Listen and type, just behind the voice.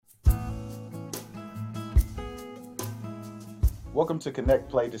Welcome to Connect,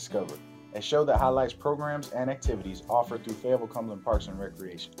 Play, Discover, a show that highlights programs and activities offered through Fayetteville Cumberland Parks and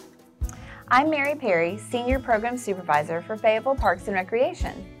Recreation. I'm Mary Perry, Senior Program Supervisor for Fayetteville Parks and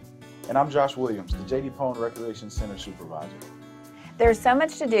Recreation. And I'm Josh Williams, the J.D. Pone Recreation Center Supervisor. There's so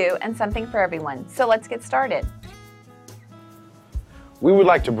much to do and something for everyone, so let's get started. We would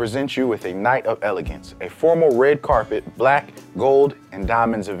like to present you with a Night of Elegance, a formal red carpet, black, gold, and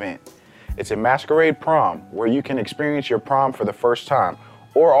diamonds event. It's a masquerade prom where you can experience your prom for the first time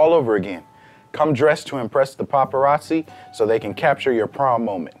or all over again. Come dressed to impress the paparazzi so they can capture your prom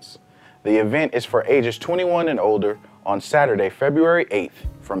moments. The event is for ages 21 and older on Saturday, February 8th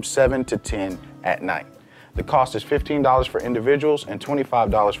from 7 to 10 at night. The cost is $15 for individuals and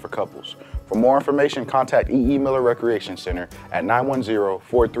 $25 for couples. For more information, contact E.E. Miller Recreation Center at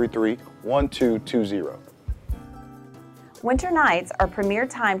 910-433-1220. Winter nights are premier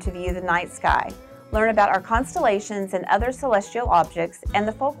time to view the night sky, learn about our constellations and other celestial objects and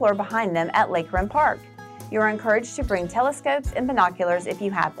the folklore behind them at Lake Rim Park. You are encouraged to bring telescopes and binoculars if you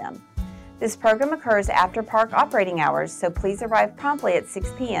have them. This program occurs after park operating hours, so please arrive promptly at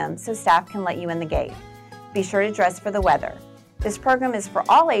 6 p.m. so staff can let you in the gate. Be sure to dress for the weather. This program is for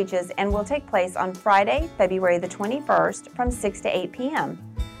all ages and will take place on Friday, February the 21st from 6 to 8 p.m.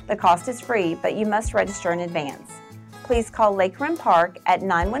 The cost is free, but you must register in advance. Please call Lake Rim Park at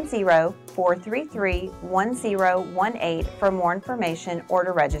 910-433-1018 for more information or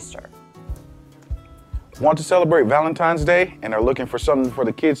to register. Want to celebrate Valentine's Day and are looking for something for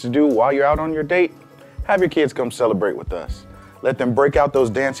the kids to do while you're out on your date? Have your kids come celebrate with us. Let them break out those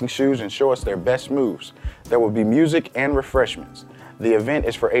dancing shoes and show us their best moves. There will be music and refreshments. The event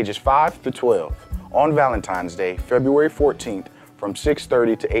is for ages 5 to 12 on Valentine's Day, February 14th from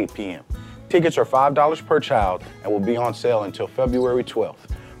 6:30 to 8 p.m. Tickets are $5 per child and will be on sale until February 12th.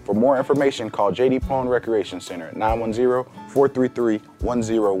 For more information, call J.D. Pone Recreation Center at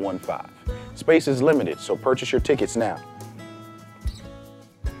 910-433-1015. Space is limited, so purchase your tickets now.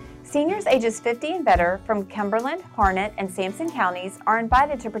 Seniors ages 50 and better from Cumberland, Harnett, and Sampson counties are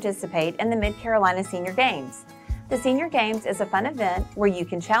invited to participate in the Mid-Carolina Senior Games. The Senior Games is a fun event where you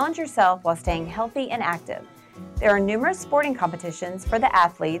can challenge yourself while staying healthy and active. There are numerous sporting competitions for the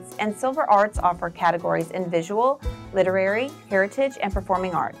athletes, and Silver Arts offer categories in visual, literary, heritage, and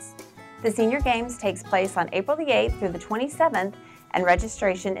performing arts. The Senior Games takes place on April the 8th through the 27th, and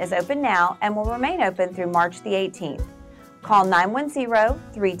registration is open now and will remain open through March the 18th. Call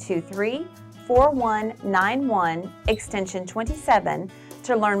 910-323-4191, extension 27,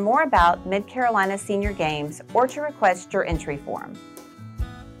 to learn more about Mid-Carolina Senior Games or to request your entry form.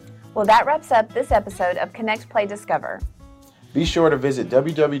 Well, that wraps up this episode of Connect, Play, Discover. Be sure to visit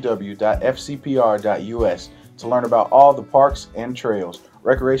www.fcpr.us to learn about all the parks and trails,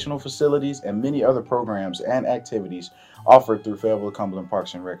 recreational facilities, and many other programs and activities offered through Fayetteville Cumberland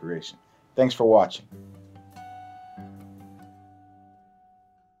Parks and Recreation. Thanks for watching.